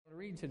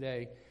read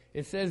today,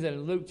 it says that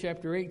in Luke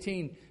chapter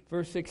 18,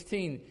 verse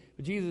 16,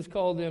 Jesus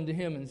called them to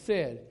him and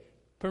said,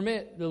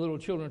 "Permit the little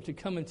children to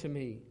come unto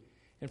me,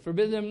 and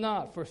forbid them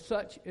not, for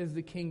such is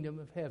the kingdom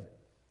of heaven."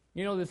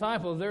 You know,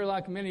 disciples, they're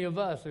like many of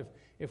us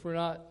if we're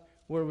not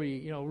where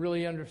we,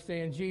 really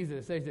understand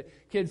Jesus.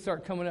 Kids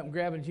start coming up and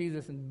grabbing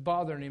Jesus and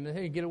bothering him. And,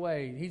 hey, get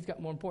away. He's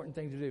got more important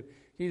things to do.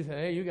 Jesus said,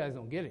 hey, you guys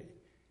don't get it.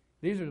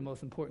 These are the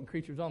most important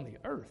creatures on the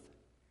earth.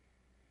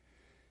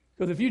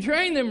 Because if you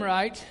train them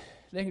right,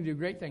 they can do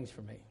great things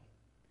for me.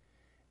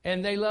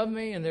 And they love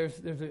me, and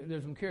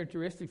there's some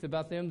characteristics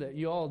about them that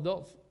you all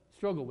adults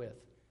struggle with,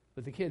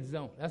 but the kids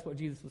don't. That's what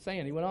Jesus was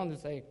saying. He went on to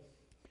say,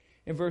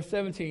 in verse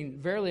 17,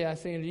 "Verily I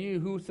say unto you,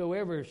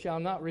 whosoever shall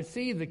not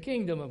receive the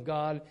kingdom of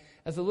God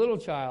as a little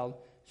child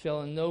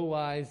shall in no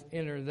wise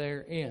enter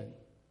therein."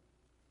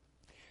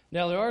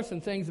 Now, there are some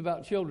things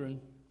about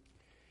children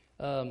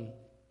that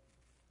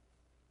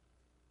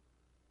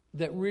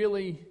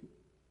really,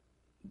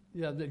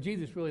 that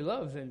Jesus really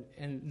loves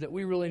and that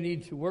we really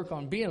need to work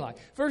on being like.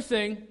 First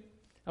thing,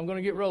 I'm going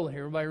to get rolling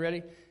here. Everybody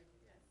ready?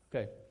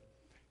 Okay.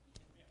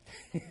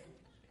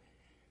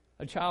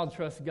 A child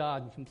trusts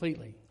God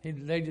completely.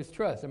 They just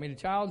trust. A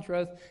child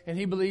trusts, and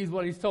he believes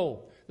what he's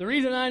told. The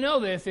reason I know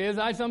this is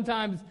I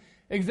sometimes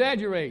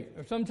exaggerate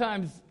or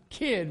sometimes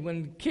kid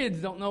when kids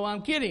don't know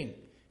I'm kidding.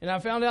 And I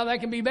found out that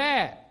can be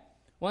bad.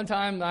 One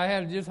time I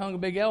had just hung a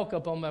big elk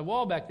up on my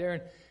wall back there,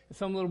 and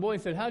some little boy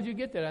said, "How'd you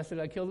get that?" I said,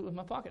 "I killed it with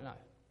my pocket knife."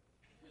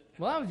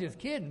 Well, I was just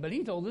kidding, but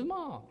he told his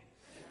mom.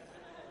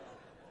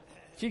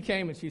 She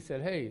came and she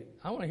said, "Hey,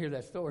 I want to hear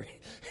that story."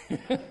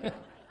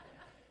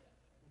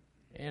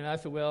 And I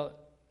said, "Well,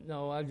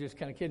 no, I was just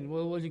kind of kidding."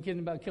 "Well, was you kidding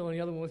about killing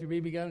the other one with your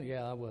BB gun?"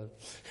 "Yeah, I was."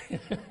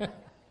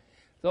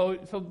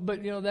 But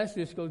that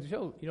just goes to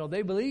show,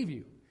 they believe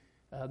you.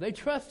 They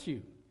trust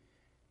you.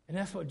 And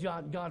that's what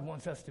God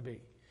wants us to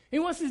be. He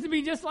wants us to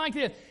be just like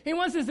this. He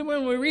wants us to,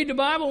 when we read the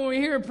Bible, when we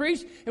hear it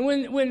preached, and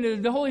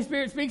when the Holy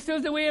Spirit speaks to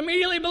us, that we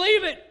immediately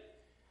believe it.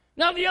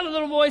 Not the other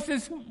little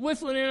voices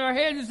whistling in our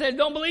heads and saying,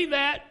 "Don't believe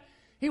that."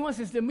 He wants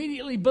us to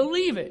immediately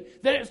believe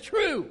it, that it's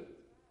true.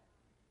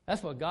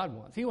 That's what God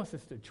wants. He wants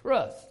us to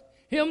trust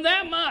him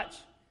that much.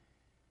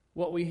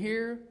 What we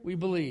hear, we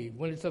believe.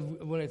 When it's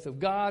of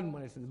God,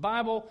 when it's in the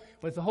Bible,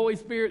 when it's the Holy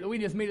Spirit, we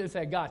just immediately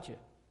say, "Gotcha.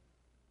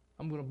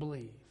 I'm going to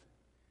believe."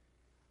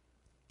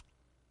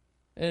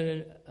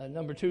 And then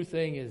number two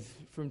thing is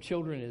from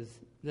children is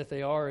that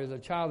a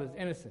child is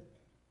innocent.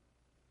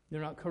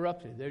 They're not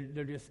corrupted.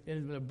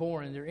 They're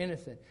born and they're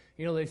innocent.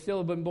 They still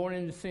have been born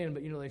into sin,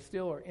 but they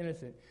still are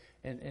innocent.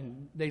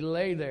 And they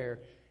lay there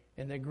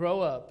and they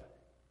grow up.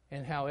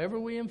 And however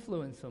we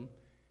influence them,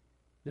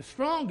 the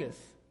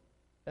strongest,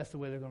 that's the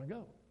way they're going to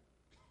go.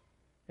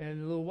 And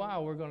in a little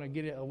while, we're going to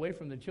get away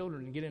from the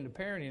children and get into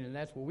parenting, and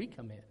that's where we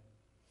come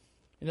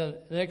in.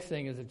 The next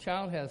thing is a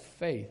child has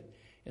faith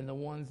in the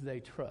ones they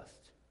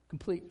trust.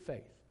 Complete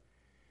faith.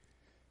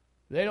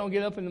 They don't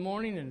get up in the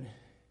morning and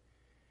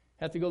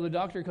have to go to the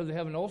doctor because they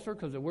have an ulcer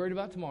because they're worried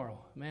about tomorrow.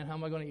 Man, how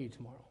am I going to eat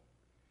tomorrow?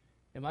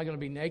 Am I going to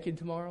be naked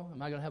tomorrow?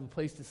 Am I going to have a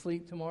place to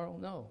sleep tomorrow?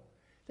 No.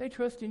 They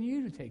trust in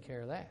you to take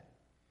care of that.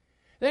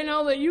 They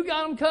know that you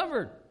got them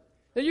covered,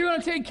 that you're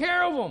going to take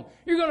care of them.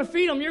 You're going to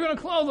feed them. You're going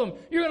to clothe them.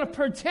 You're going to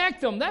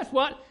protect them. That's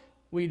what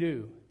we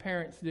do.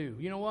 Parents do.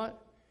 You know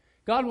what?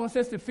 God wants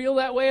us to feel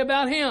that way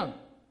about him.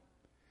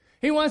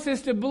 He wants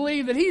us to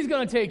believe that he's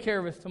going to take care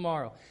of us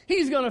tomorrow.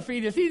 He's going to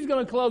feed us. He's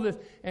going to clothe us.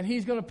 And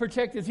he's going to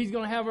protect us. He's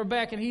going to have our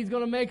back. And he's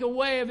going to make a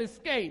way of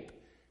escape.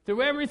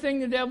 Through everything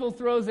the devil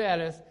throws at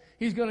us,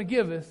 he's going to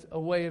give us a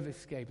way of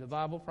escape. The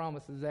Bible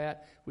promises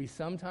that. We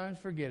sometimes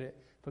forget it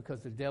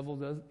because the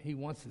devil he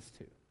wants us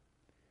to.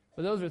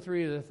 But those are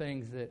three of the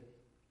things that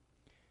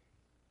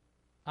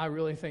I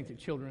really think that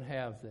children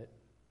have that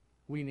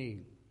we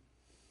need.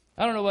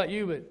 I don't know about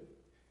you, but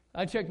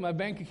I check my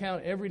bank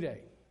account every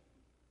day.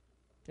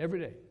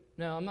 Every day.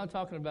 Now, I'm not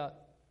talking about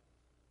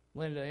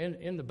Linda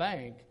in the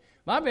bank.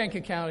 My bank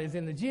account is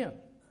in the gym.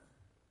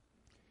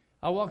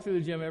 I walk through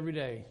the gym every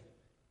day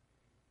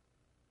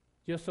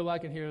just so I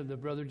can hear the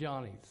Brother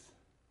Johnnies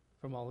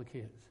from all the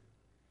kids.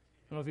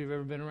 I don't know if you've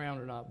ever been around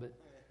or not, but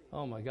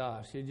oh my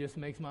gosh, it just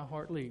makes my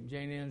heart leap.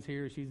 Jane Ann's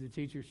here. She's the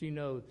teacher. She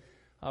knows.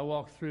 I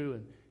walk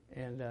through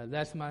and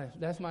that's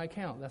my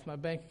account. That's my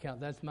bank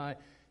account. That's my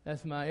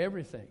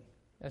everything.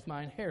 That's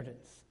my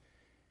inheritance.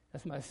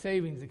 That's my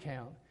savings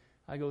account.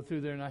 I go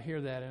through there and I hear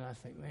that and I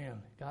think,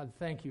 man, God,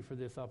 thank you for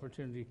this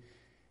opportunity.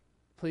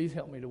 Please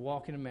help me to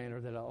walk in a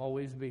manner that I'll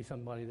always be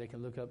somebody they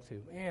can look up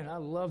to. Man, I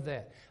love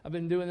that. I've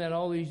been doing that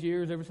all these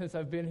years, ever since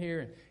I've been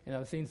here. And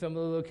I've seen some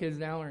of the little kids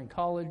now are in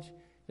college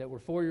that were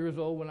 4 years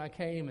old when I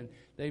came, and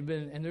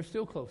they're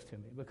still close to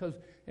me because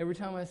every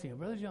time I see them,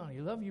 Brother Johnny,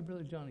 I love you,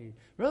 Brother Johnny.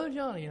 Brother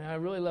Johnny, and I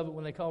really love it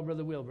when they call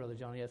Brother Will Brother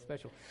Johnny. That's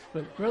special.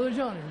 But Brother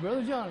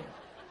Johnny.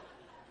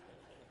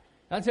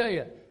 I tell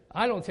you,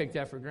 I don't take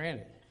that for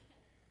granted.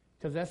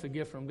 Because that's a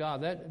gift from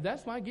God.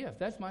 That's my gift.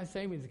 That's my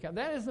savings account.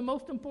 That is the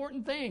most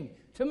important thing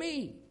to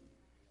me.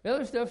 The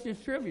other stuff's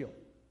just trivial.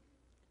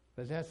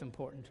 But that's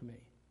important to me.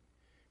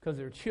 Because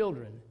they're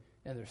children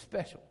and they're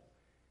special.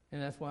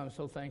 And that's why I'm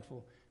so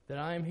thankful that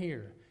I am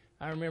here.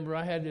 I remember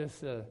I had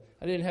this,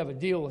 I didn't have a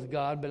deal with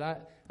God, but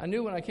I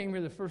knew when I came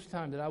here the first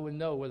time that I would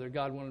know whether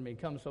God wanted me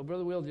to come. So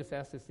Brother Will just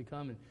asked us to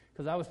come,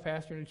 because I was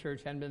pastoring a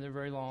church, hadn't been there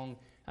very long.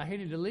 I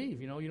hated to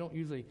leave. You don't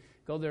usually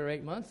go there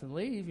 8 months and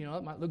leave.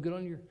 It might look good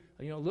on your,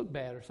 look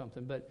bad or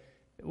something. But,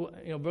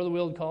 Brother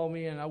Will called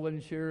me, and I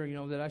wasn't sure,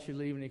 that I should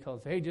leave. And he called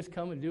and said, hey, just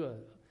come and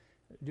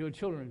do a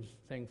children's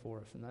thing for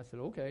us. And I said,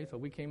 okay. So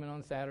we came in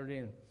on Saturday,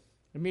 and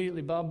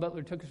immediately Bob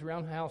Butler took us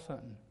around house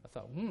hunting. I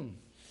thought,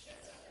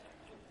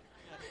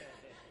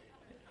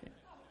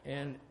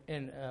 And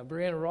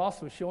Brianna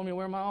Ross was showing me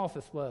where my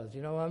office was.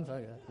 I'm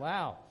thinking,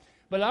 wow.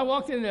 But I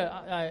walked in,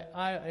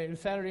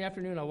 Saturday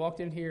afternoon, I walked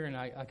in here, and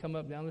I come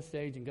up down the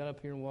stage and got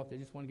up here and walked. I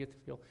just wanted to get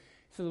the feel.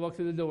 So I walked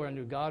through the door. I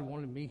knew God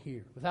wanted me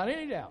here. Without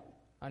any doubt.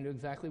 I knew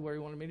exactly where he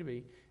wanted me to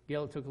be.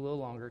 Gail, it took a little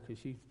longer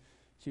because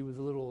she was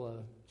a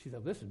little, she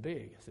said, this is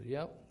big. I said,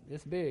 yep,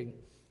 it's big.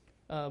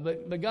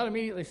 But God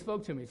immediately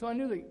spoke to me. So I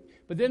knew that.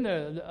 But then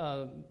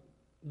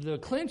the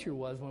clincher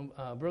was when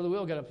Brother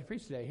Will got up to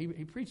preach today.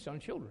 He preached on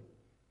children.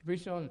 He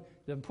preached on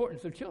the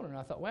importance of children. And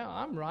I thought, wow,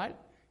 I'm right.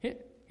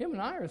 Him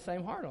and I are the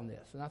same heart on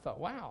this. And I thought,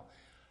 wow,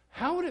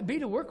 how would it be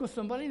to work with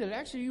somebody that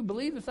actually you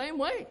believe the same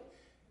way?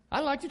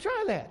 I'd like to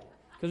try that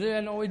because it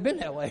hadn't always been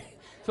that way.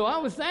 So I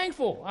was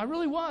thankful. I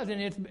really was, and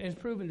it's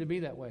proven to be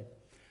that way.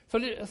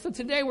 So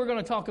today we're going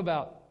to talk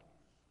about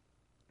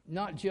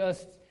not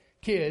just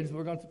kids.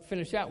 We're going to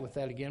finish out with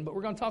that again, but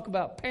we're going to talk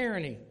about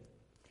parenting.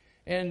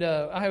 And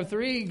I have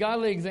 3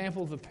 godly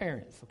examples of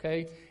parents,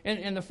 okay?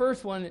 And the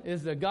first one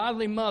is the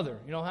godly mother.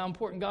 You know how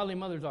important godly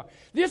mothers are.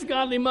 This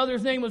godly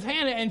mother's name was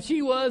Hannah, and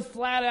she was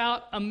flat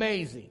out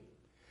amazing.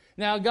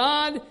 Now,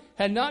 God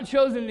had not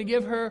chosen to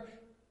give her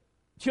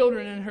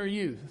children in her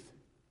youth,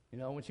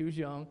 when she was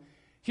young.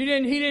 He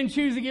didn't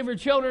choose to give her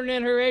children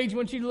in her age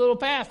when she was a little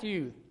past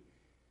youth,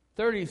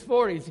 30s,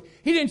 40s.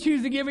 He didn't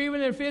choose to give her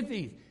even in her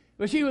 50s.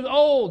 But she was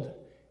old,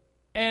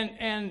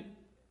 and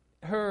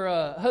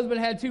her husband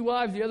had 2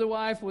 wives. The other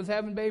wife was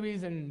having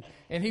babies, and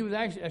she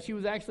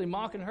was actually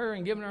mocking her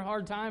and giving her a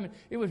hard time. And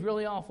it was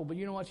really awful. But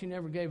you know what? She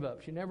never gave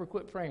up. She never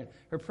quit praying.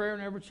 Her prayer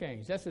never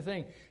changed. That's the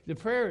thing. The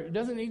prayer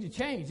doesn't need to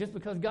change just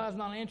because God's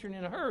not answering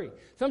in a hurry.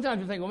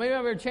 Sometimes you think, well, maybe I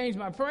better change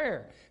my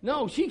prayer.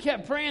 No, she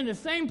kept praying the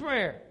same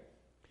prayer.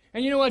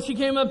 And you know what? She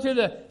came up to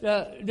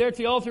there at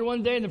the altar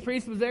one day, and the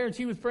priest was there, and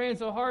she was praying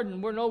so hard, and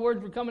no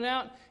words were coming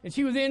out, and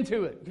she was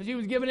into it because she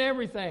was giving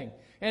everything.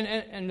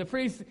 And the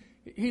priest,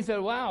 he said,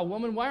 wow,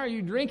 woman, why are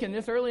you drinking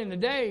this early in the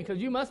day? Because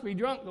you must be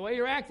drunk the way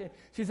you're acting.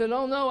 She said,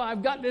 oh, no,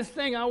 I've got this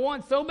thing I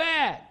want so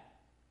bad.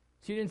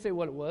 She didn't say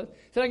what it was.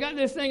 She said, I got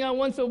this thing I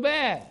want so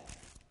bad.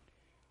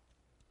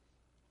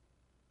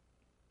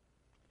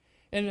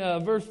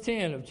 And verse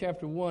 10 of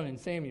chapter 1 in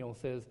Samuel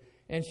says,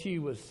 and she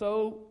was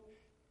so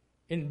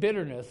in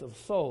bitterness of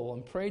soul,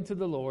 and prayed to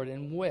the Lord,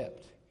 and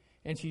wept.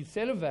 And she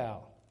said a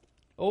vow,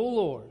 O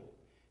Lord,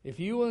 if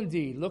you will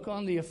indeed look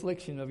on the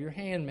affliction of your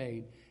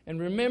handmaid, and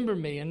remember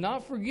me, and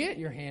not forget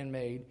your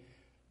handmaid,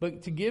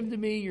 but to give to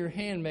me your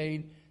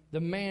handmaid, the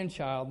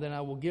man-child, then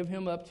I will give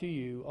him up to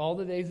you all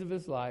the days of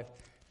his life,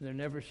 and there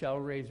never shall a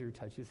razor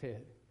touch his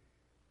head.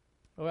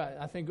 All right,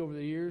 I think over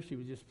the years she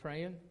was just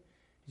praying.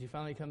 She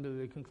finally come to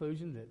the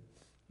conclusion that,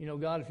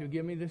 God, if you'll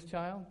give me this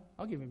child,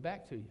 I'll give him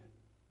back to you.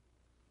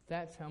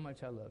 That's how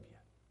much I love you.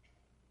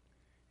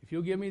 If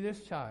you'll give me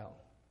this child,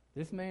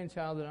 this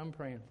man-child that I'm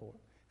praying for,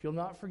 if you'll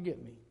not forget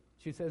me,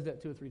 she says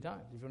that 2 or 3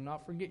 times, if you'll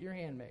not forget your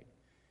handmaid,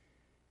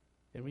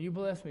 and when you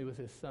bless me with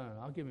his son,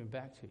 I'll give him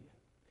back to you.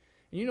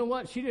 And you know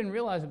what? She didn't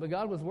realize it, but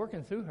God was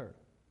working through her.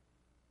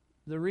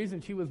 The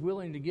reason she was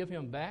willing to give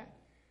him back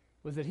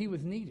was that he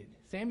was needed.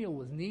 Samuel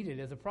was needed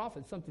as a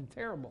prophet, something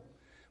terrible.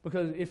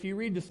 Because if you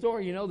read the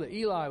story, you know that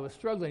Eli was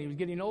struggling. He was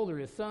getting older.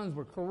 His sons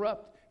were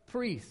corrupt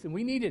priests, and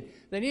they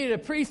needed a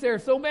priest there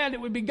so bad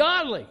it would be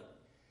godly.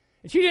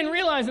 And she didn't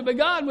realize it, but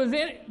God was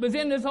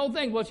in this whole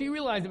thing. Well, she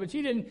realized it, but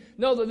she didn't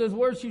know that those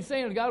words she's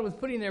saying God was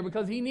putting there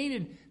because he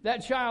needed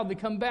that child to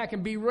come back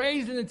and be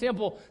raised in the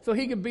temple so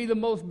he could be the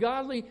most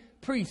godly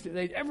priest that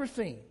they'd ever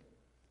seen.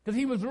 Because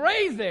he was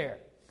raised there.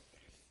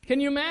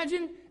 Can you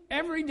imagine?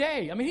 Every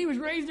day. I mean, he was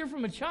raised there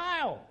from a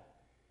child.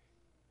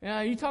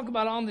 You talk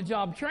about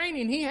on-the-job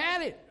training. He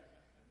had it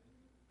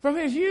from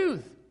his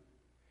youth.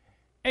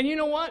 And you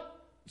know what?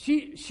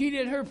 She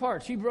did her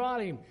part. She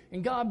brought him,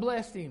 and God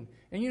blessed him.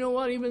 And you know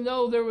what? Even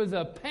though there was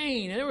a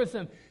pain, and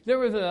there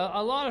was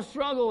a lot of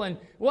struggle, and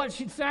what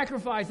she'd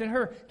sacrificed, and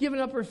her giving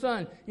up her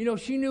son,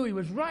 she knew he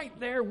was right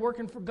there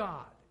working for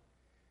God.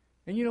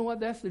 And you know what?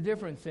 That's the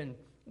difference in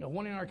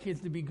wanting our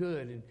kids to be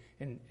good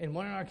and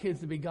wanting our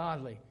kids to be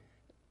godly,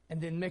 and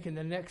then making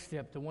the next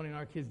step to wanting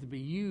our kids to be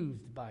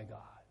used by God.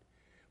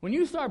 When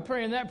you start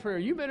praying that prayer,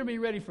 you better be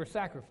ready for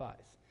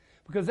sacrifice,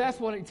 because that's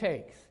what it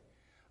takes.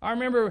 I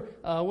remember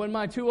when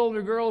my 2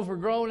 older girls were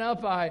growing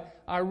up,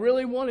 I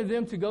really wanted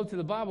them to go to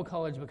the Bible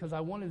college because I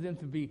wanted them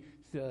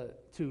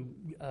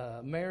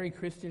to marry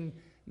Christian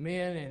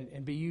men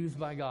and be used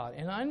by God.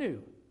 And I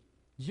knew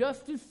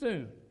just as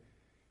soon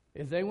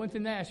if they went to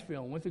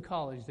Nashville and went to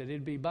college, that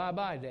it'd be,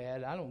 bye-bye,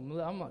 Dad. I'm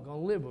not going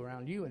to live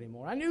around you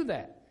anymore. I knew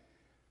that.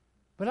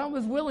 But I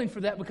was willing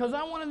for that because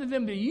I wanted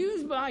them to be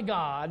used by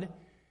God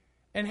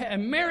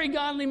and marry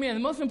godly men.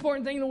 The most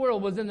important thing in the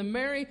world was them to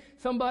marry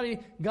somebody,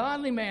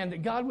 godly man,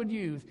 that God would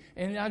use.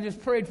 And I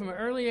just prayed from an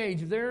early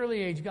age, their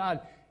early age,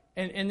 God.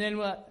 And then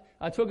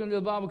I took them to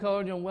the Bible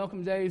college on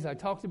welcome days. I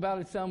talked about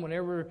it some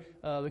whenever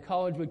the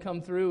college would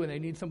come through and they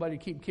need somebody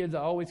to keep kids.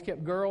 I always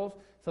kept girls,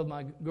 so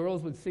my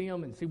girls would see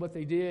them and see what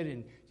they did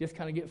and just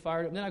kind of get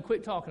fired up. And then I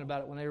quit talking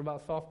about it when they were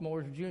about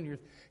sophomores or juniors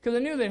because I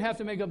knew they'd have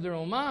to make up their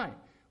own mind.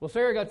 Well,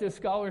 Sarah got this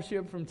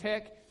scholarship from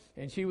Tech,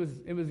 and it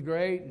was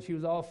great, and she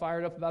was all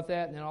fired up about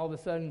that. And then all of a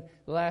sudden,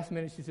 the last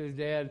minute, she says,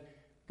 Dad,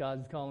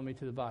 God's calling me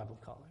to the Bible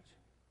college.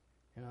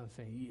 And I'm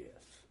saying,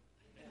 yes.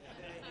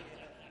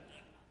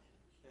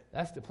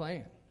 That's the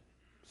plan.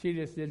 She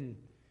just didn't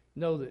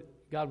know that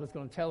God was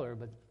going to tell her,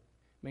 but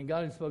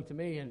God had spoke to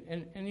me,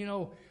 and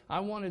I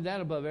wanted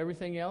that above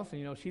everything else.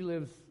 And she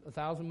lives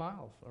 1,000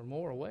 miles or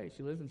more away.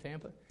 She lives in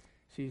Tampa.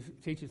 She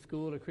teaches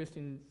school at a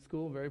Christian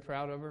school. Very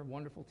proud of her.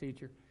 Wonderful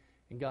teacher,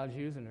 and God's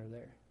using her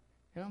there.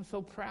 And I'm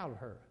so proud of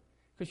her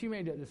because she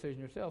made that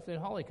decision herself. Then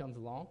Holly comes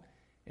along,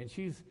 and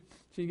she's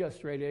got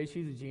straight A's.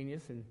 She's a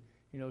genius, and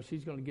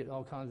she's going to get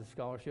all kinds of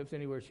scholarships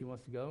anywhere she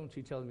wants to go. And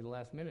she tells me the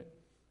last minute,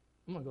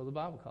 I'm going to go to the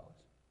Bible college.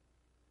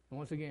 And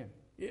once again,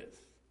 yes.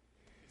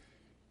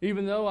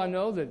 Even though I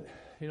know that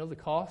the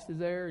cost is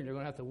there, and you're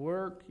going to have to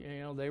work.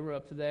 They were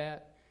up to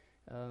that,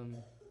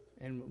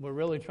 and we're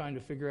really trying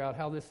to figure out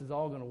how this is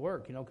all going to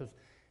work. Because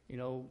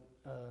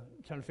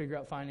trying to figure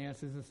out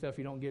finances and stuff,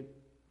 you don't get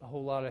a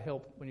whole lot of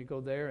help when you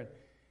go there. And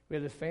we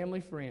had this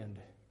family friend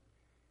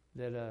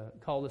that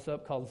called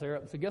Sarah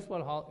up and said, guess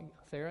what,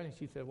 Sarah? And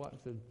she said, what?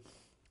 And said,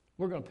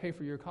 we're going to pay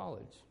for your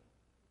college.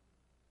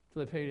 So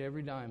they paid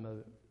every dime of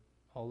it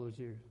all those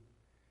years.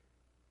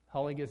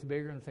 Holly gets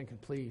bigger and thinking,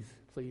 please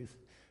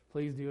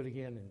do it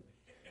again. And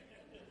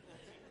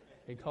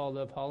he called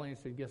up Holly and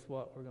said, guess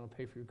what? We're going to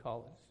pay for your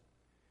college.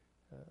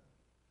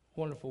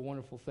 Wonderful,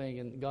 wonderful thing,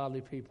 and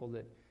godly people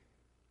that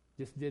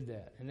just did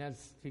that. And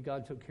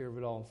God took care of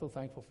it all. I'm so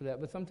thankful for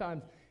that. But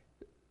sometimes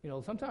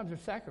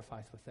there's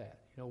sacrifice with that,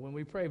 when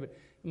we pray. But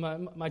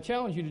my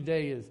challenge to you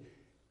today is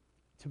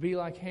to be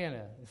like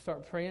Hannah and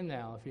start praying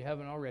now. If you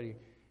haven't already,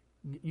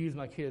 use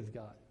my kids,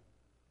 God,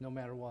 no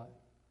matter what.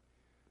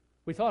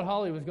 We thought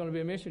Holly was going to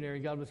be a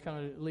missionary. God was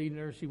kind of leading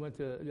her. She went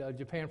to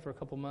Japan for a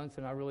couple months,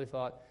 and I really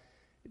thought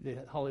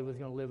that Holly was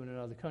going to live in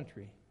another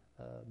country.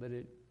 But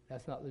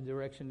that's not the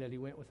direction that he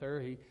went with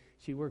her.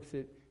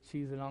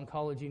 She's an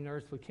oncology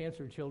nurse with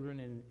cancer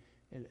children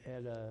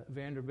at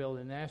Vanderbilt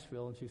in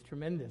Nashville, and she's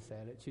tremendous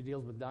at it. She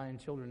deals with dying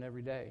children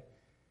every day.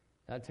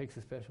 That takes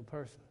a special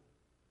person.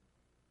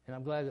 And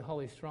I'm glad that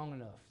Holly's strong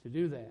enough to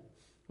do that.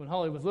 When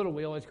Holly was little,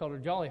 we always called her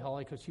Jolly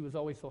Holly because she was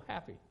always so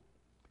happy.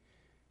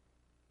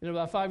 And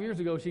about 5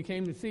 years ago, she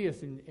came to see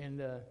us, and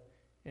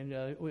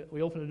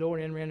we opened the door,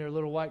 and in ran their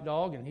little white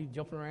dog, and he's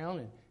jumping around,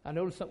 and I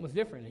noticed something was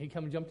different. And he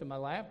come and jumped in my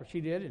lap, or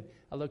she did, and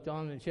I looked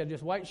on, and she had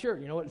this white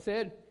shirt. You know what it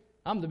said?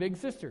 I'm the big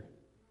sister.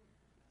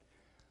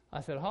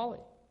 I said, Holly,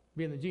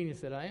 being the genius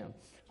that I am,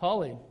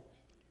 Holly,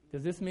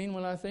 does this mean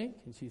what I think?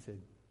 And she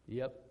said,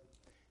 yep.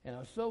 And I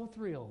was so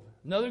thrilled.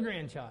 Another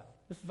grandchild.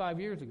 This is 5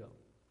 years ago.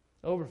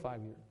 Over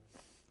 5 years.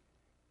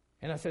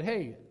 And I said,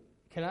 hey,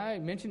 can I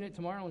mention it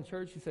tomorrow in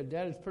church? She said,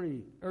 Dad, it's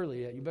pretty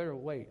early yet. You better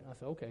wait. I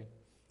said, okay.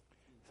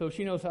 So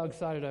she knows how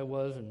excited I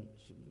was, and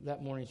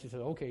that morning she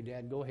said, okay,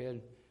 Dad, go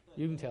ahead.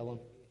 You can tell them.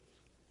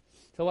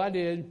 So I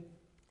did,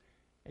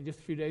 and just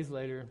a few days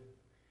later,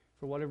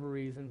 for whatever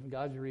reason,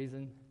 God's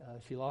reason,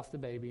 she lost a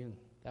baby, and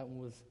that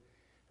one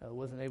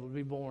wasn't able to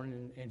be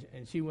born,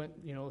 and she went,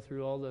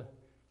 through all the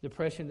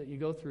depression that you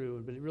go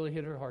through, but it really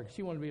hit her hard.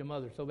 She wanted to be a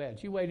mother so bad.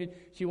 She waited.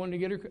 She wanted to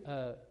get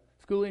her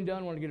schooling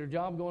done, wanted to get her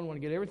job going,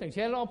 wanted to get everything. She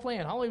had it all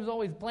planned. Holly was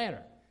always a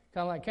planner,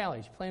 kind of like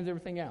Callie. She plans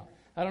everything out.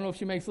 I don't know if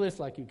she makes lists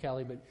like you,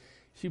 Callie, but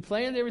she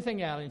planned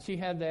everything out, and she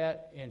had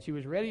that, and she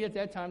was ready at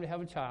that time to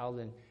have a child,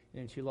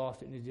 and she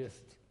lost it, and it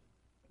just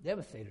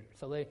devastated her.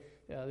 So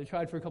they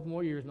tried for a couple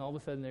more years, and all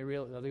of a sudden they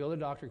go to the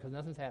doctor because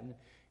nothing's happening,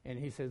 and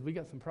he says, we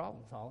got some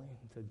problems, Holly.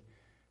 He said,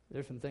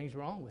 there's some things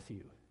wrong with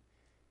you.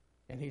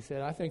 And he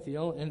said, I think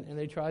and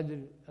they tried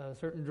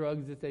certain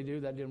drugs that they do,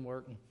 that didn't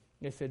work. And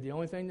they said, the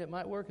only thing that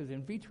might work is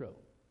in vitro.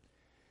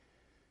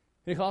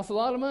 It costs a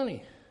lot of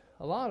money.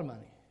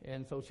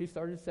 And so she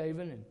started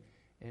saving,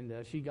 and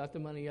she got the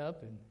money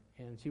up,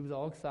 and she was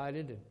all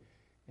excited.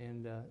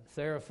 And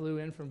Sarah flew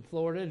in from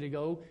Florida to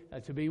go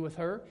to be with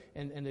her,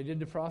 and they did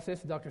the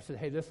process. The doctor said,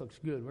 hey, this looks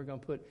good. We're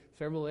going to put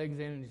several eggs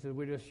in. And he said,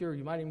 we're just sure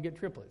you might even get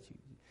triplets. He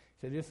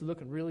said, this is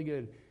looking really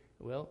good.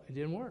 Well, it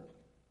didn't work.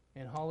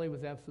 And Holly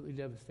was absolutely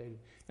devastated.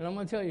 And I'm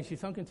going to tell you, she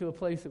sunk into a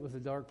place that was a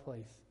dark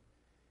place.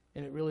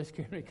 And it really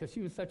scared me because she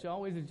was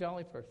always a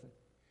jolly person.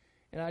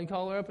 And I'd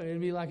call her up, and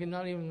it'd be like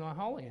not even my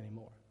Holly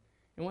anymore.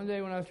 And one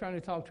day when I was trying to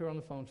talk to her on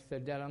the phone, she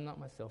said, Dad, I'm not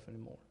myself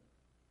anymore.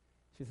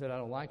 She said, I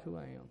don't like who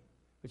I am.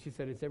 But she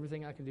said, it's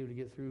everything I can do to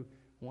get through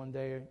one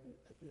day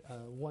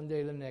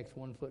to the next,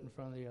 one foot in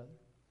front of the other.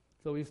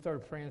 So we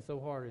started praying so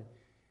hard.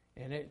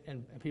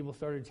 And people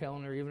started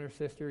telling her, even her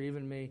sister,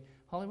 even me,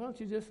 Holly, why don't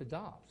you just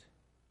adopt?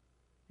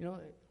 Why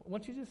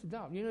don't you just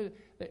adopt?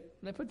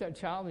 They put that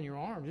child in your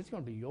arms. It's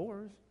going to be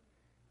yours.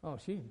 Oh,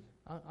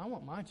 I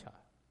want my child.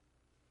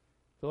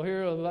 So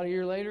here, about a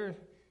year later,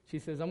 she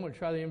says, I'm going to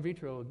try the in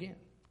vitro again.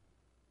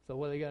 So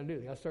what do they got to do?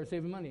 They got to start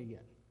saving money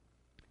again.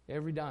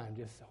 Every dime,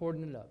 just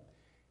hoarding it up.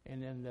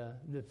 And then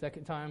the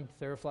second time,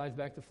 Sarah flies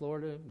back to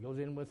Florida, goes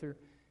in with her.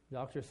 The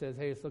doctor says,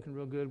 hey, it's looking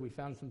real good. We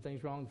found some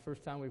things wrong the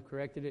first time. We've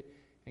corrected it.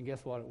 And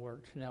guess what? It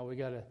worked. Now we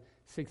got a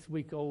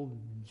 6-week-old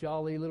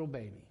jolly little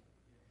baby.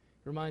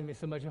 Reminds me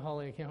so much of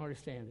Holly, I can't hardly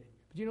stand it.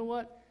 But you know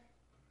what?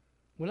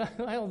 When I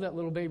held that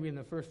little baby in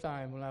the first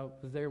time, when I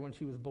was there when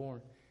she was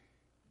born,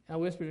 I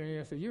whispered in her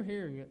ear, I said, you're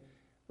here,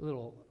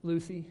 little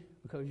Lucy,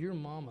 because your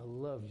mama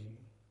loves you.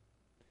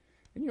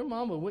 And your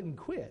mama wouldn't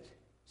quit.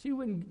 She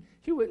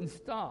wouldn't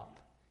stop.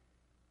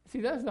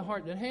 See, that's the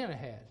heart that Hannah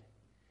had.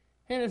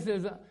 Hannah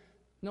says,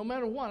 no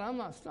matter what, I'm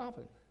not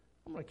stopping.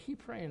 I'm going to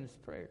keep praying this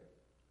prayer.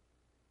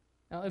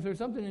 Now, if there's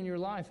something in your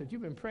life that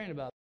you've been praying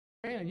about,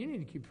 you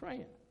need to keep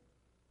praying.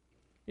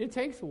 It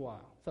takes a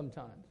while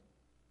sometimes.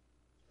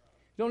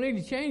 You don't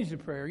need to change the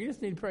prayer. You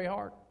just need to pray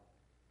hard.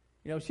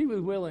 She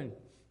was willing,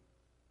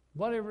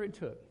 whatever it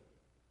took.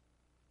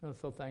 I'm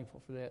so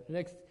thankful for that. The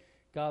next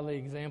godly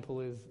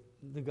example is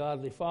the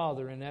godly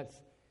father, and that's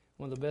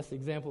one of the best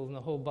examples in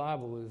the whole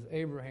Bible is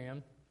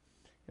Abraham.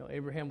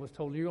 Abraham was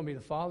told, you're going to be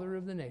the father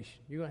of the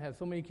nation. You're going to have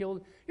so many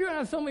children. You're going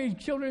to have so many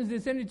children's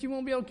descendants you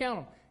won't be able to count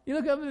them. You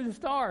look up at the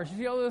stars. You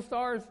see all those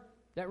stars?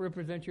 That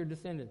represents your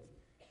descendants.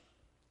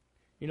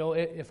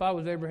 If I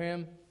was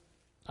Abraham,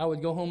 I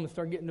would go home and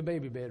start getting the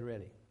baby bed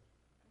ready.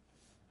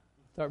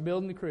 Start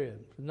building the crib.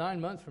 9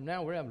 months from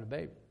now, we're having a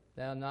baby.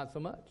 Now, not so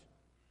much.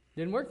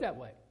 Didn't work that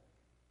way.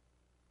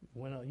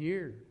 Went on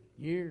years,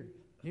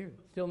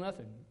 still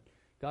nothing.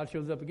 God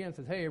shows up again and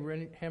says, hey,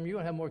 Abraham, you're going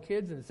to have more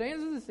kids than the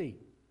sands of the sea.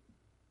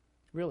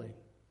 Really?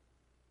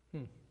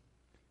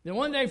 Then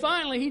one day,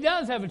 finally, he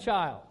does have a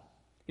child.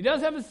 He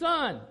does have a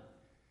son.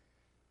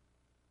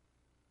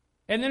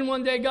 And then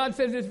one day, God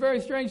says this very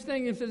strange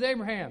thing. He says,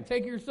 Abraham,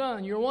 take your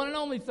son, your one and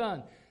only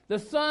son, the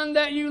son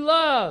that you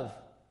love.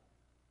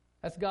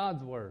 That's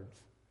God's words.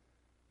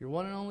 Your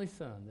one and only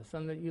son, the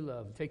son that you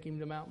love. Take him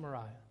to Mount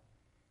Moriah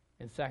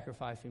and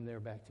sacrifice him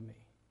there back to me.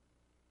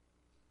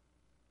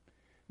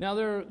 Now,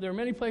 there are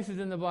many places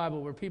in the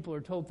Bible where people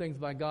are told things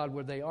by God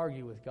where they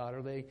argue with God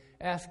or they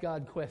ask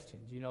God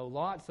questions.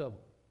 Lots of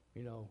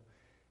them.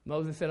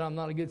 Moses said, I'm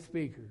not a good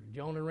speaker.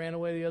 Jonah ran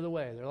away the other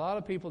way. There are a lot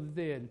of people that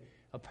did.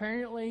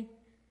 Apparently,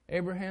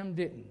 Abraham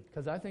didn't,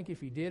 because I think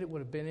if he did, it would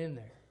have been in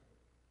there.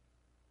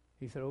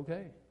 He said,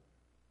 okay.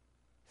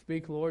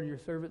 Speak, Lord, your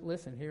servant,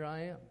 listen, here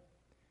I am.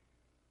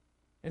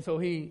 And so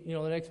he, the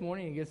next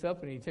morning he gets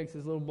up and he takes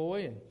his little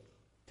boy and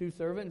 2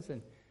 servants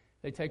and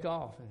they take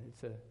off. And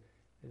it's a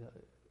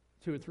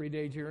 2 or 3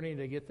 day journey.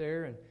 They get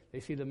there and they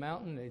see the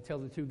mountain. They tell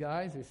the 2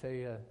 guys, they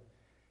say,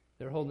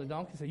 they're holding the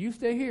donkey. They say, you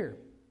stay here.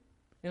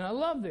 And I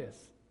love this.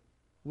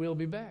 We'll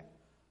be back.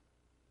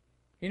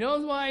 He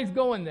knows why he's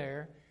going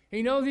there.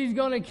 He knows he's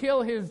going to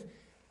kill his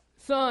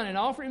son and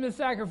offer him the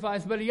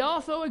sacrifice, but he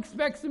also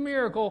expects a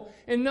miracle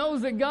and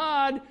knows that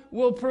God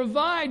will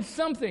provide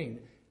something,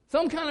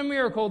 some kind of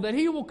miracle, that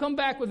he will come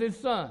back with his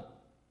son.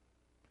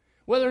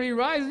 Whether he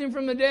rises him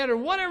from the dead or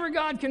whatever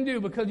God can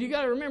do, because you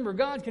got to remember,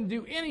 God can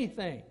do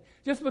anything.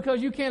 Just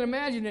because you can't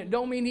imagine it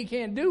don't mean he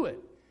can't do it.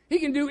 He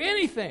can do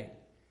anything.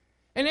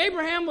 And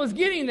Abraham was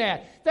getting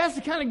that. That's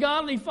the kind of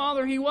godly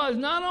father he was.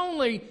 Not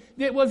only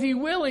was he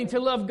willing to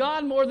love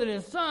God more than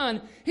his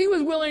son, he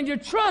was willing to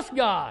trust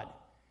God,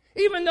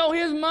 even though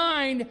his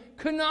mind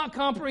could not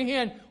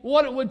comprehend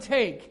what it would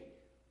take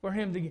for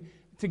him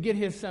to get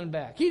his son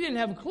back. He didn't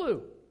have a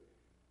clue.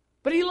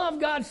 But he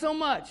loved God so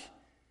much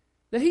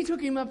that he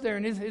took him up there,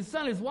 and his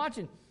son is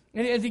watching.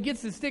 And as he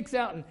gets the sticks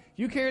out, and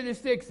you carry the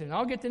sticks, and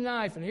I'll get the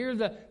knife, and here's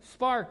the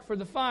spark for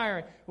the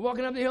fire. We're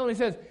walking up the hill, and he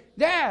says,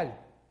 Dad,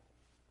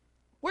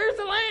 where's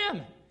the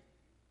lamb?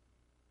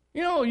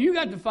 You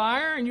got the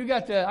fire, and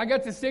I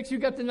got the sticks, you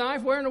got the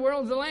knife. Where in the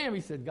world is the lamb?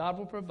 He said, God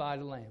will provide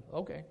a lamb.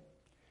 Okay.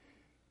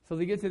 So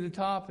they get to the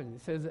top, and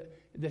it says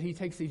that he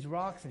takes these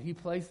rocks, and he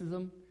places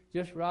them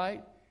just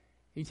right.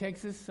 He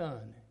takes his son,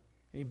 and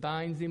he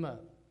binds him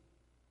up.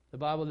 The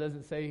Bible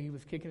doesn't say he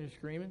was kicking and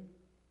screaming.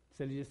 It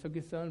said he just took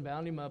his son,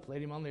 bound him up,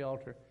 laid him on the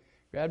altar,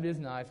 grabbed his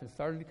knife, and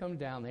started to come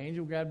down. The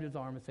angel grabbed his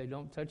arm and said,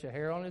 don't touch a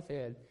hair on his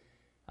head.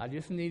 I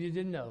just needed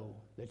to know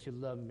that you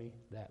love me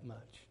that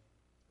much.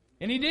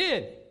 And he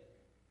did.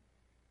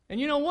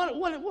 And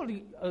what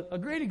a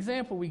great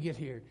example we get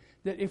here.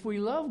 That if we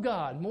love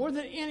God more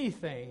than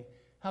anything,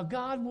 how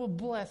God will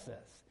bless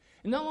us.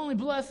 And not only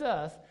bless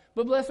us,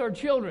 but bless our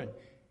children.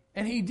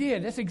 And he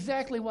did. That's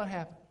exactly what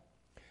happened.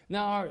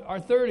 Now, our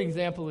third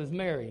example is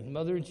Mary,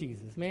 mother of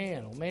Jesus.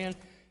 Man, oh man,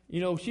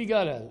 she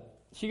got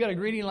a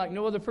greeting like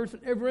no other person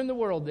ever in the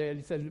world did.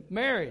 He said,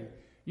 Mary,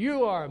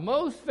 you are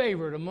most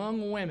favored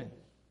among women.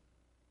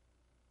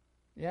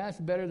 Yeah,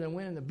 that's better than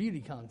winning the beauty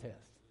contest.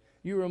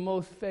 You are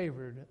most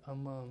favored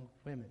among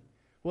women.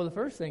 Well, the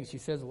first thing she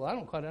says, well, I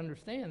don't quite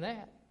understand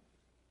that.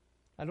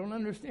 I don't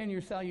understand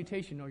your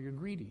salutation or your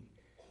greeting.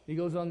 He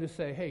goes on to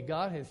say, hey,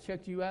 God has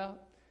checked you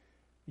out.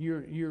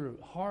 Your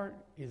heart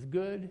is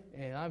good,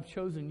 and I've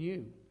chosen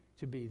you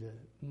to be the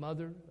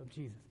mother of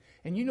Jesus.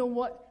 And you know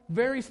what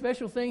very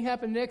special thing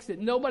happened next that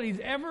nobody's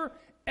ever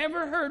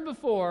heard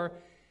before?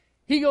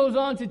 He goes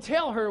on to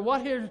tell her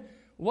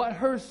what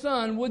her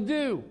son would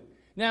do.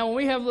 Now, when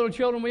we have little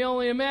children, we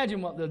only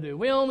imagine what they'll do.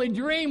 We only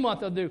dream what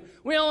they'll do.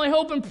 We only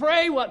hope and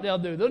pray what they'll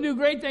do. They'll do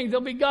great things.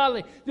 They'll be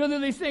godly. They'll do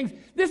these things.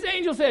 This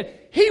angel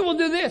said, he will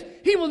do this,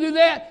 he will do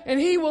that, and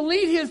he will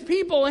lead his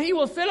people, and he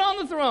will sit on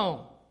the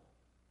throne.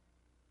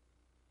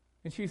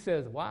 And she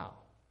says, wow.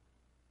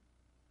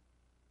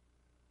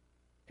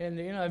 And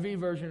the NIV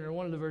version, or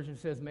one of the versions,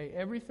 says, may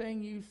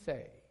everything you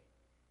say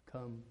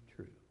come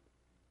true.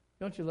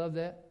 Don't you love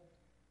that?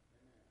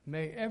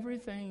 May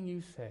everything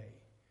you say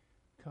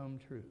come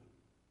true.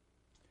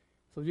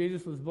 So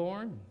Jesus was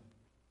born.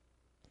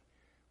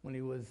 When they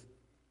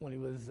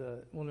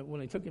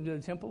took him to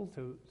the temple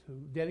to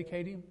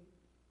dedicate him,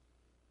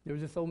 there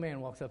was this old man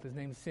walks up. His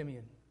name is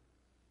Simeon.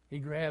 He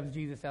grabs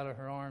Jesus out of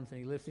her arms and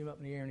he lifts him up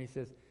in the air and he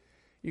says,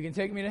 you can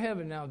take me to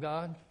heaven now,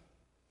 God.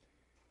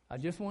 I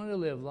just wanted to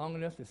live long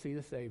enough to see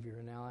the Savior,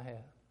 and now I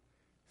have.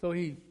 So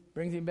he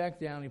brings him back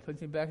down. He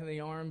puts him back in the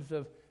arms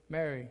of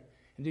Mary.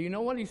 And do you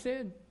know what he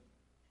said?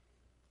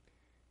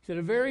 He said,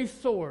 a very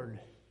sword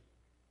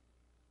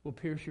will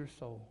pierce your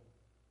soul.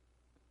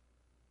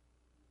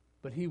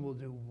 But he will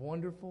do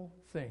wonderful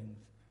things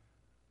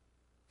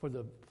for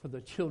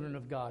the children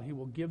of God. He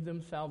will give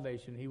them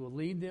salvation. He will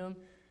lead them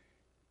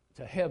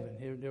to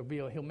heaven.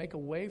 He'll make a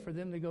way for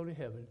them to go to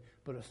heaven,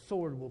 but a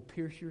sword will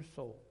pierce your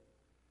soul.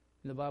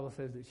 And the Bible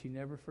says that she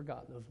never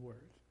forgot those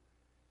words.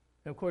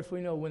 And of course,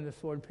 we know when the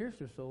sword pierced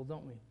her soul,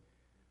 don't we?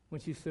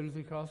 When she stood at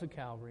the cross of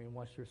Calvary and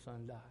watched her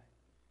son die.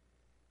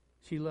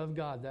 She loved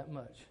God that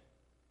much.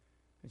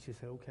 And she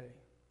said, okay,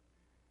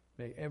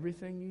 may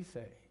everything you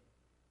say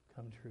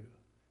come true.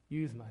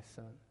 Use my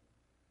son.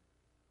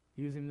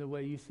 Use him the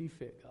way you see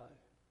fit, God.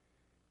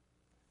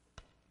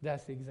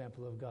 That's the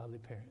example of godly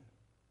parent.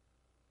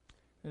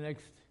 The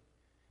next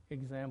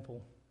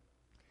example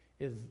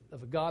is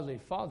of a godly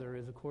father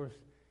is, of course,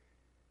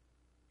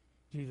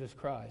 Jesus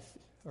Christ,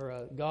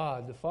 or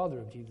God, the Father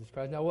of Jesus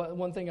Christ. Now,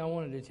 one thing I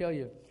wanted to tell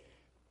you,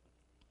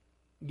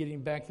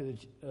 getting back to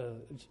the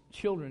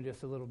children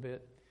just a little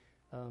bit,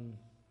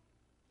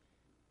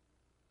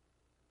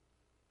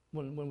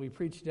 when we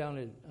preached down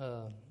at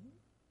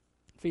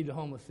Feed the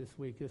Homeless this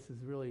week, this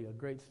is really a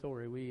great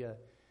story.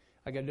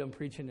 I got done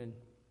preaching, and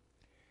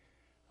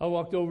I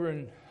walked over,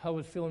 and I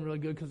was feeling really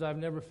good because I've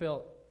never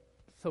felt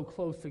so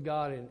close to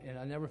God, and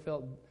I never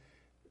felt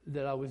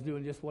that I was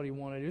doing just what he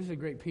wanted. This is a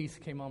great peace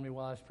that came on me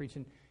while I was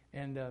preaching,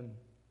 and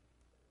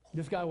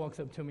this guy walks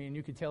up to me, and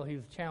you could tell he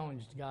was a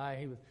challenged guy.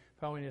 He was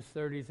probably in his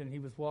 30s, and he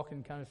was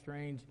walking kind of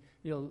strange,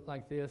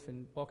 like this,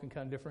 and walking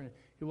kind of different.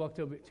 He walked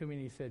up to me,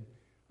 and he said,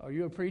 are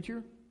you a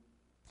preacher?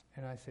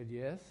 And I said,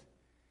 yes.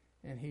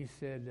 And he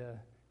said,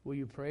 will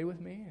you pray with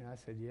me? And I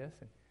said, yes.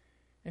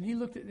 And he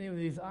looked at me with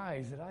these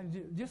eyes that I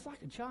did, just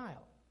like a child.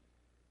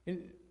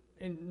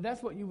 And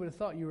that's what you would have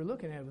thought you were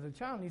looking at as a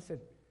child. And he said,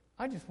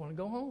 I just want to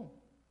go home.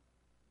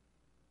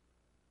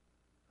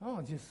 Oh,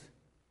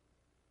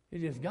 it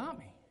just got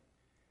me.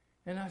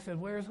 And I said,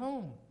 where's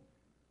home?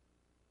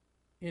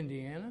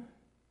 Indiana.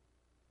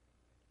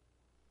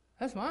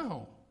 That's my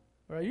home,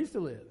 where I used to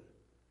live.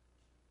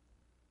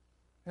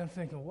 And I'm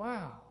thinking,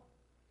 wow.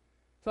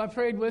 So I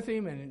prayed with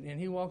him, and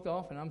he walked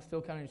off, and I'm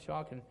still kind of in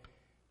shock.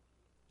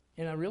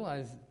 And I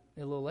realized a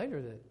little later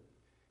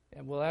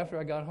that, after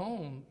I got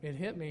home, it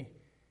hit me.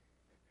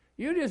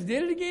 You just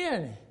did it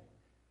again.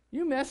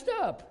 You messed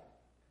up.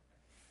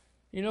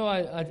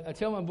 I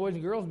tell my boys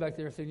and girls back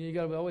there, I said, you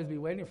got to always be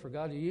waiting for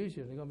God to use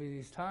you. There are going to be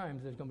these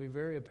times that's going to be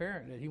very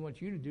apparent that he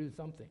wants you to do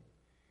something.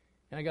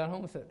 And I got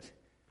home and said,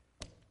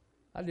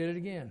 I did it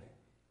again.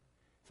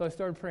 So I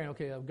started praying,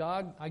 okay,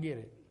 God, I get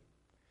it.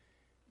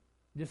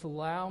 Just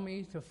allow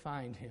me to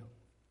find him.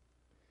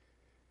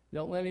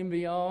 Don't let him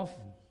be off.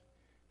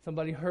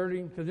 Somebody hurt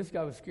him, because this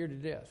guy was scared to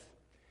death.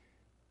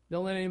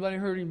 Don't let anybody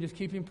hurt him. Just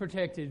keep him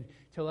protected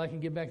till I can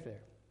get back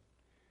there.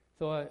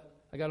 So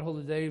I got a hold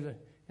of Dave,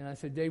 and I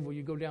said, Dave, will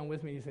you go down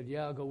with me? He said,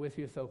 yeah, I'll go with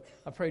you. So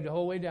I prayed the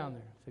whole way down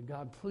there. I said,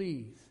 God,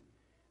 please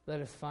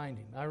let us find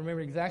him. I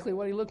remember exactly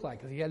what he looked like,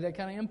 because he had that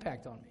kind of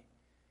impact on me.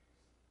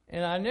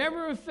 And I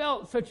never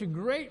felt such a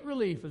great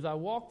relief as I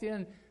walked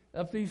in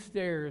up these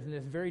stairs in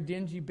this very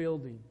dingy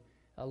building.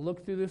 I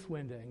looked through this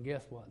window, and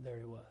guess what? There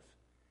he was.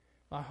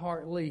 My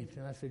heart leaped,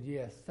 and I said,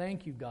 yes,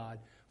 thank you, God,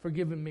 for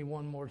giving me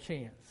one more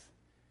chance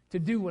to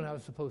do what I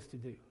was supposed to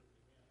do.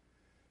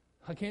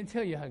 I can't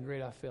tell you how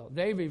great I felt.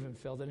 Dave even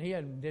felt it, and he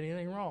hadn't did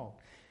anything wrong.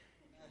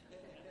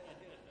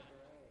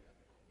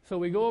 So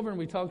we go over and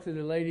we talk to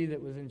the lady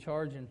that was in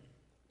charge and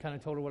kind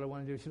of told her what I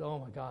wanted to do. She said, oh,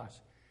 my gosh,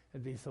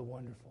 it'd be so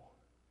wonderful.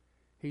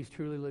 He's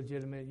truly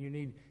legitimate.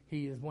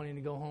 He is wanting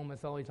to go home.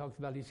 That's all he talks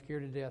about. He's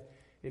scared to death.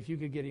 If you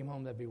could get him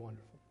home, that'd be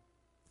wonderful.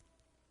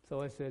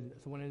 So I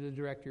went into the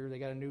director. They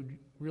got a new,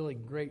 really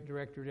great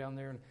director down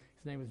there, and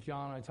his name is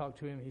John. I talked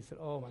to him. He said,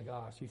 oh, my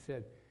gosh. He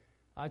said,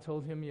 I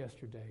told him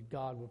yesterday,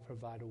 God will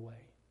provide a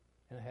way.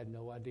 And I had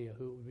no idea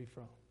who it would be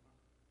from.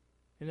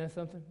 Isn't that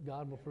something?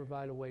 God will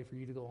provide a way for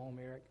you to go home,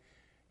 Eric.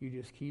 You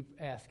just keep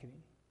asking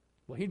him.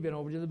 Well, he'd been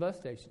over to the bus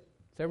station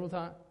several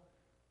times,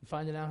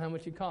 finding out how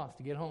much it cost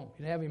to get home.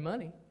 He didn't have any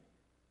money.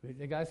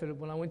 The guy said,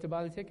 when I went to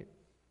buy the ticket,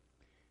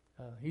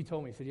 he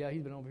told me, he said, yeah,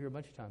 he's been over here a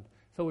bunch of times.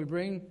 So we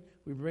bring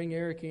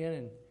Eric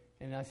in,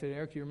 and I said,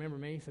 Eric, do you remember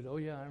me? He said, oh,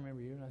 yeah, I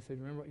remember you. And I said,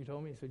 remember what you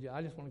told me? He said, yeah,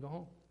 I just want to go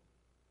home.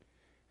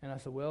 And I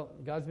said, well,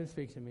 God's been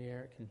speaking to me,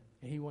 Eric, and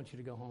he wants you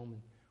to go home.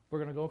 And we're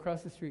going to go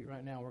across the street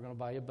right now. We're going to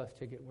buy you a bus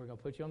ticket. We're going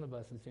to put you on the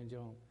bus and send you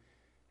home.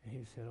 And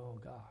he said, oh,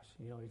 gosh.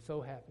 He's so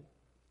happy.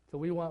 So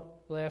we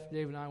left.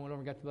 Dave and I went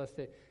over and got the bus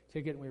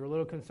ticket. And we were a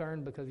little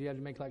concerned because he had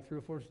to make like 3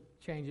 or 4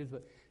 changes.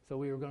 So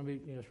we were going to be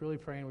just really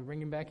praying. We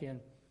bring him back in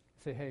and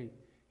say, hey,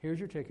 here's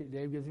your ticket.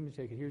 Dave gives him the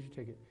ticket. Here's your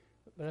ticket.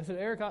 But I said,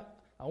 Eric,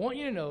 I want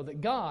you to know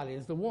that God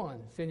is the one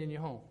sending you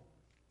home.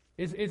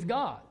 It's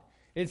God.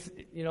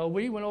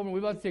 We went over and we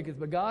bought the tickets,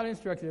 but God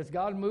instructed us.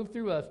 God moved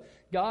through us.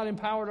 God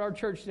empowered our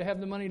church to have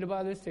the money to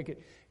buy this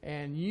ticket.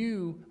 And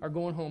you are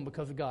going home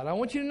because of God. I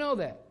want you to know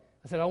that.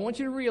 I said, I want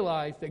you to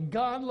realize that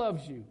God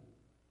loves you.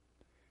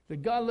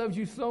 That God loves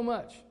you so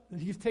much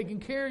that he's taking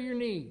care of your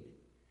need.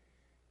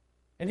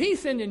 And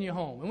he's sending you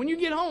home. And when you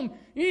get home,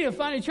 you need to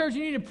find a church.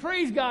 You need to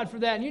praise God for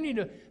that. And you need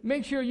to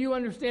make sure you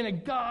understand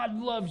that God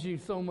loves you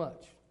so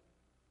much.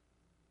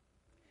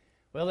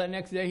 Well, that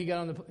next day he got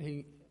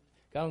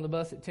on the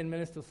bus at 10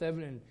 minutes till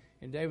 7,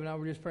 and Dave and I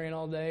were just praying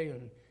all day,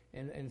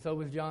 and so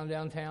was John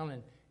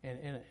downtown,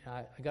 and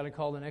I got a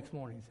call the next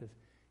morning. He says,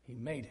 he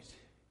made it.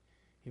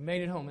 He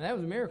made it home. And that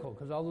was a miracle,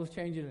 because all those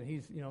changes, and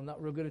he's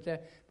not real good at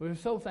that. But we're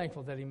so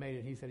thankful that he made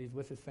it. He said he's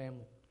with his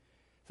family.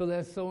 So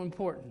that's so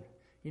important.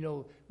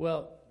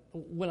 Well,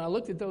 when I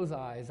looked at those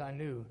eyes, I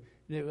knew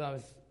that I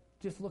was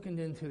just looking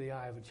into the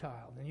eye of a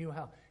child, and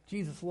how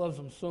Jesus loves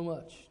them so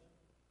much.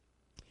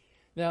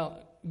 Now,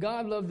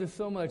 God loved us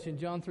so much in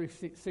John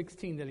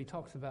 3:16 that he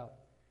talks about,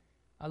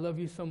 I love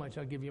you so much,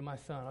 I'll give you my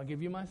son. I'll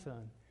give you my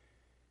son.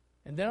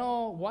 And then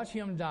I'll watch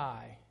him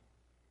die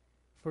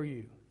for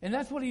you. And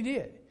that's what he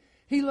did.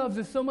 He loves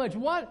us so much.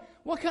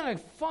 What kind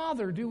of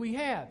father do we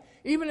have?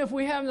 Even if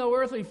we have no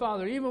earthly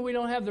father, even if we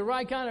don't have the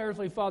right kind of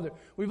earthly father,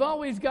 we've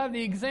always got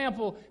the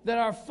example that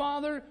our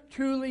Father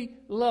truly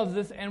loves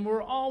us, and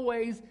we're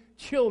always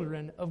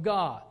children of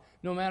God.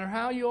 No matter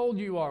how old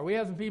you are. We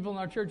have some people in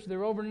our church that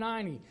are over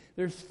 90.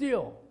 They're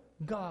still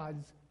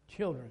God's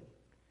children.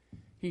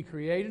 He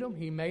created them.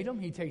 He made them.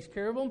 He takes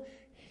care of them.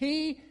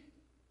 He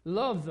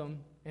loves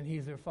them, and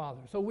he's their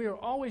father. So we are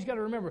always got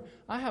to remember,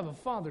 I have a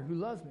father who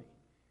loves me.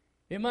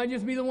 It might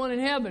just be the one in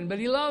heaven, but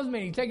he loves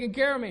me. He's taking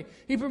care of me.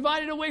 He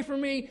provided a way for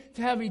me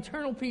to have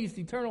eternal peace,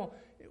 eternal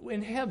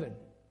in heaven.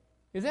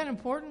 Is that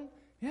important?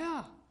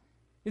 Yeah.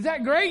 Is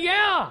that great?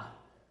 Yeah.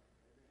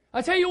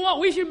 I tell you what,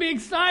 we should be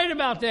excited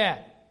about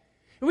that.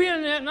 If we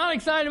are not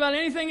excited about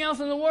anything else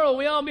in the world,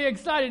 we ought to be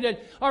excited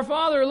that our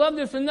Father loved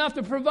us enough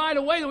to provide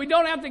a way that we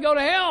don't have to go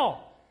to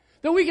hell,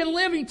 that we can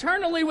live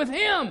eternally with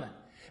him.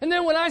 And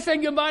then when I say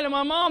goodbye to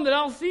my mom, that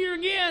I'll see her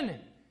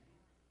again.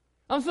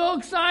 I'm so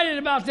excited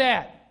about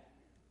that.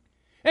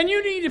 And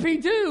you need to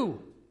be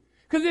too,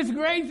 because it's a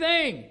great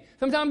thing.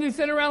 Sometimes we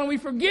sit around and we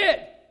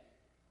forget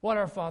what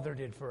our Father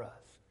did for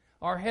us,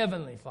 our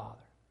Heavenly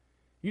Father.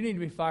 You need to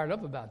be fired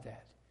up about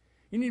that.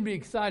 You need to be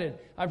excited.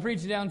 I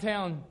preached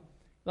downtown,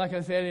 like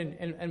I said,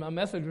 and my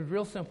message was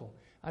real simple.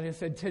 I just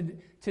said,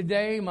 the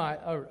day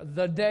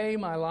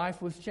my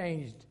life was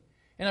changed.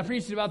 And I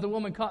preached about the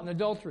woman caught in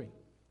adultery.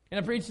 And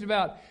I preached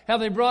about how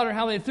they brought her,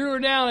 how they threw her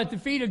down at the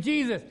feet of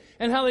Jesus,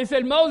 and how they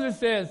said, Moses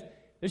says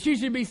that she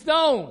should be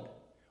stoned.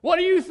 What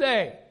do you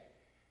say?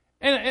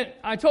 And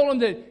I told them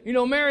that,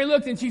 Mary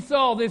looked and she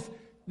saw this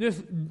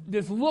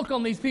look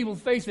on these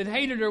people's face that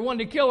hated her,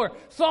 wanted to kill her,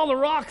 saw the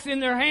rocks in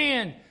their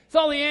hand,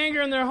 saw the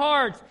anger in their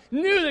hearts,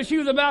 knew that she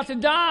was about to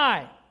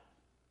die.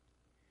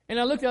 And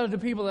I looked out at the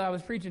people that I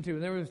was preaching to,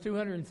 and there was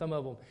 200 and some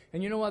of them.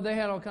 And you know what? They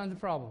had all kinds of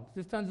problems,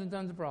 just tons and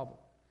tons of problems.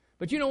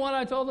 But you know what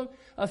I told them?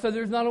 I said,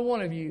 there's not a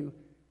one of you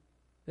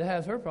that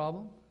has her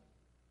problem.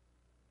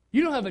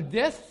 You don't have a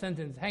death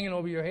sentence hanging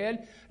over your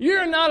head.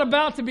 You're not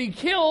about to be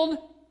killed.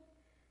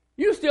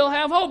 You still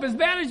have hope. As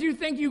bad as you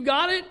think you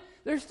got it,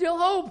 there's still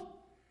hope.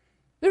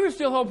 There was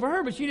still hope for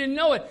her, but she didn't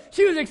know it.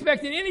 She was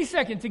expecting any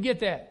second to get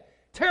that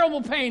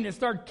terrible pain to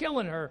start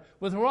killing her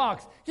with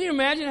rocks. Can you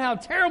imagine how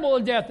terrible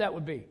a death that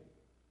would be?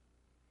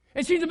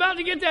 And she's about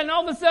to get that, and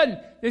all of a sudden,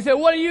 they said,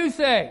 what do you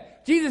say?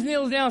 Jesus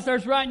kneels down and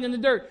starts writing in the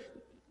dirt.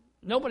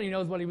 Nobody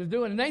knows what he was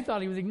doing, and they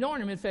thought he was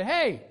ignoring him and said,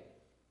 hey,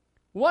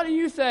 what do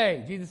you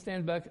say? Jesus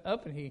stands back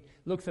up and he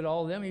looks at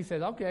all of them. He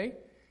says, okay,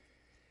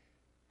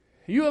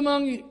 those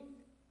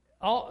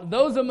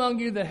among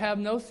you that have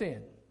no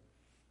sin,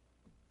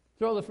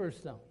 throw the first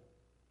stone.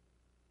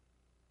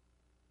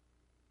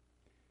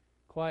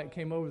 Quiet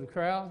came over the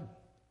crowd.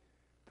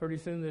 Pretty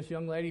soon this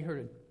young lady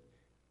heard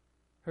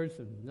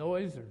some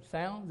noise or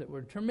sounds that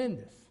were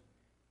tremendous.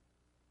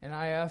 And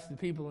I asked the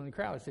people in the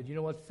crowd, I said, you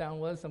know what the sound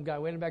was? Some guy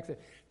went back and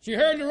said, she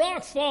heard the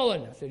rocks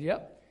falling. I said,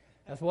 yep,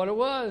 that's what it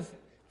was.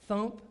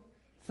 Thump,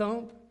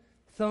 thump,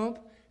 thump,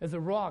 as the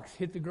rocks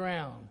hit the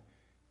ground.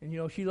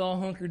 And, she's all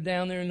hunkered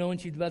down there knowing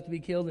she's about to be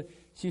killed. And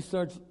she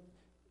starts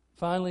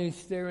finally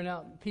staring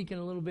out, peeking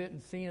a little bit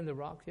and seeing the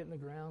rocks hitting the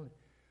ground.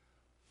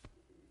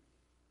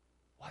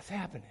 What's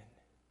happening?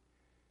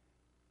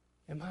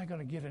 Am I going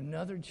to get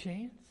another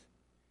chance?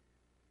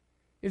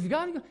 Is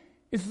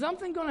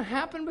something going to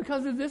happen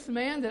because of this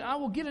man that I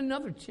will get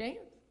another chance?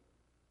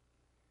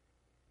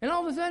 And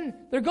all of a sudden,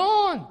 they're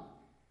gone.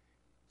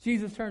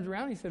 Jesus turns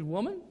around and he said,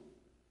 "Woman,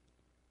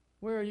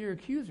 where are your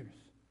accusers?"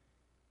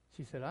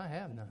 She said, "I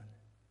have none."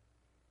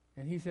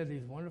 And he said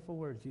these wonderful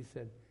words. He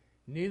said,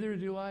 "Neither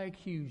do I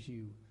accuse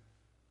you.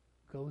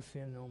 Go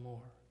sin no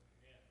more."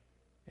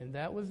 And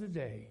that was the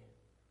day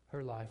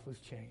her life was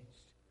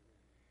changed.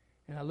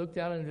 And I looked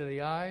out into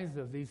the eyes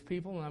of these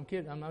people,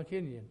 and I'm not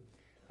kidding you.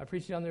 I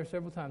preached down there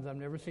several times. I've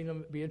never seen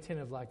them be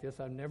attentive like this.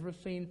 I've never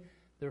seen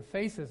their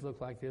faces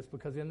look like this,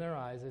 because in their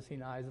eyes, I've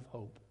seen eyes of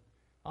hope.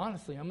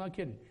 Honestly, I'm not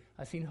kidding.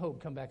 I've seen hope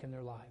come back in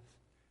their lives.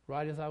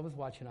 Right as I was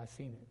watching, I've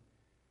seen it.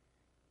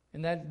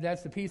 And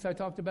that's the peace I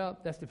talked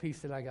about. That's the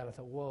peace that I got. I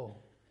thought, whoa,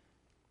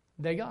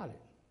 they got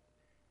it.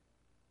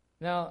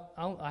 Now,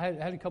 I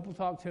had a couple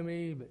talk to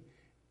me,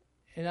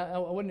 and I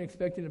wasn't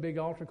expecting a big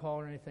altar call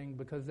or anything,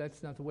 because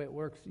that's not the way it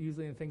works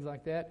usually in things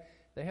like that.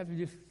 They have to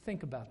just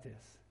think about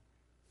this.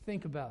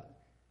 Think about,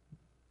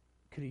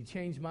 could he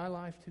change my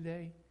life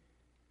today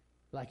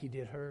like he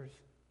did hers?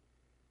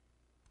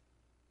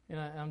 And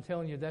I'm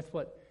telling you, that's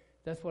what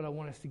I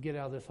want us to get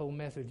out of this whole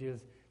message,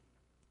 is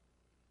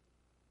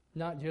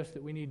not just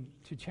that we need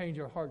to change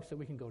our hearts that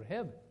we can go to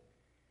heaven,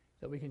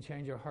 that we can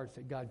change our hearts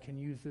that God can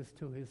use this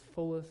to his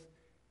fullest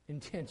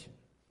intention.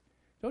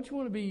 Don't you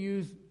want to be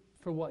used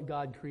for what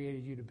God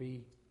created you to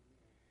be?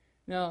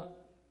 Now,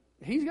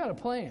 he's got a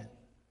plan.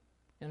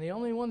 And the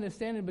only one that's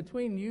standing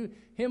between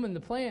him and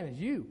the plan is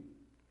you.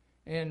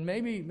 And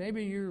maybe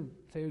you're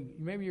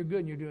good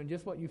and you're doing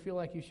just what you feel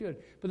like you should.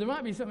 But there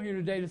might be someone here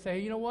today to say, "Hey,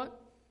 you know what?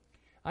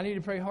 I need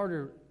to pray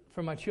harder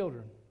for my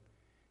children,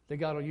 that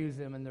God will use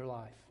them in their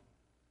life."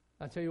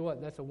 I tell you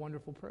what, that's a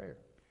wonderful prayer.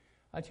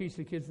 I teach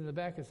the kids in the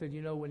back. I said,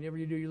 whenever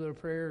you do your little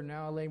prayer,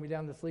 "Now I lay me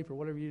down to sleep," or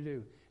whatever you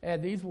do,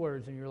 add these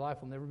words and your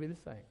life will never be the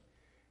same.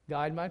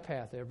 "Guide my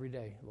path every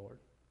day, Lord.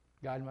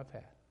 Guide my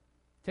path.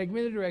 Take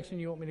me the direction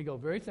you want me to go."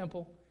 Very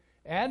simple.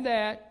 Add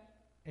that,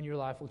 and your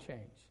life will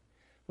change.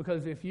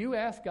 Because if you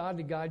ask God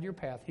to guide your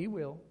path, he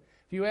will.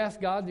 If you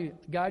ask God to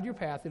guide your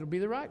path, it'll be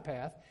the right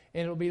path,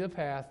 and it'll be the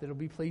path that'll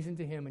be pleasing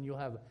to him, and you'll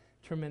have a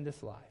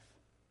tremendous life.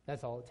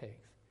 That's all it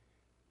takes.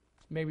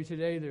 Maybe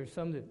today there's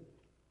some that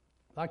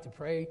like to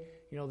pray,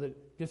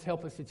 that just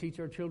help us to teach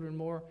our children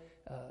more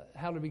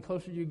how to be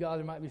closer to you, God.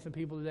 There might be some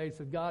people today that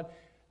say, "God,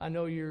 I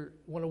know you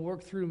want to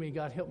work through me.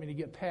 God, help me to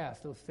get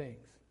past those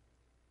things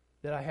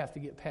that I have to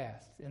get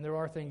past." And there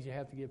are things you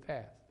have to get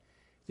past.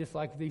 Just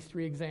like these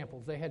 3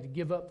 examples. They had to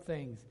give up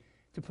things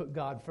to put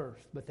God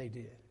first, but they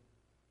did.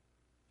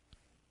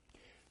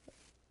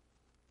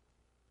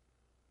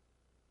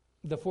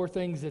 The 4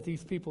 things that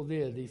these people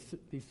did,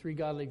 these 3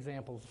 godly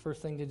examples, the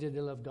first thing they did, they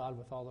loved God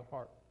with all their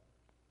heart.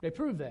 They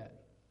proved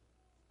that.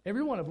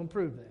 Every one of them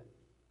proved that.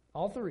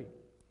 All 3.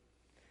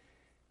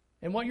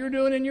 And what you're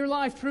doing in your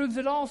life proves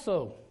it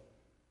also.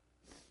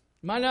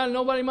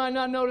 Nobody might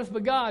not notice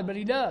but God, but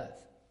he does.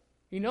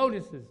 He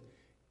notices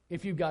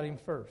if you've got him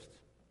first.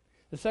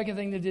 The second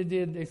thing they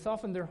did, they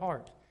softened their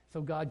heart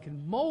so God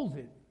can mold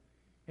it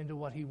into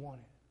what he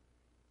wanted.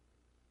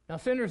 Now,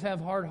 sinners have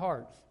hard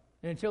hearts.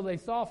 And until they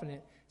soften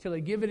it, until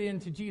they give it in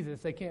to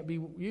Jesus, they can't be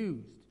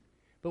used.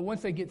 But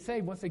once they get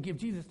saved, once they give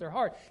Jesus their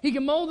heart, he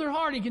can mold their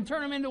heart. He can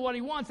turn them into what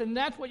he wants. And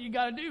that's what you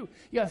got to do.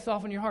 You got to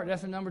soften your heart.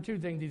 That's the number 2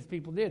 thing these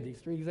people did, these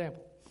 3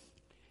 examples.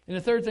 And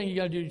the third thing you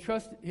got to do is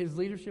trust his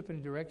leadership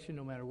and direction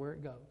no matter where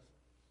it goes.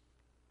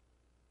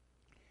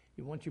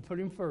 You want you to put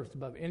him first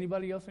above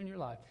anybody else in your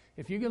life.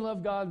 If you can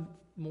love God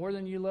more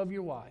than you love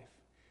your wife,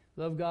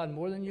 love God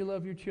more than you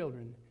love your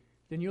children,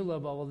 then you'll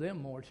love all of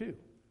them more too.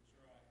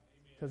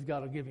 Because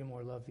God will give you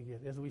more love to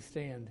give as we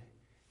stand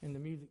in the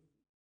music.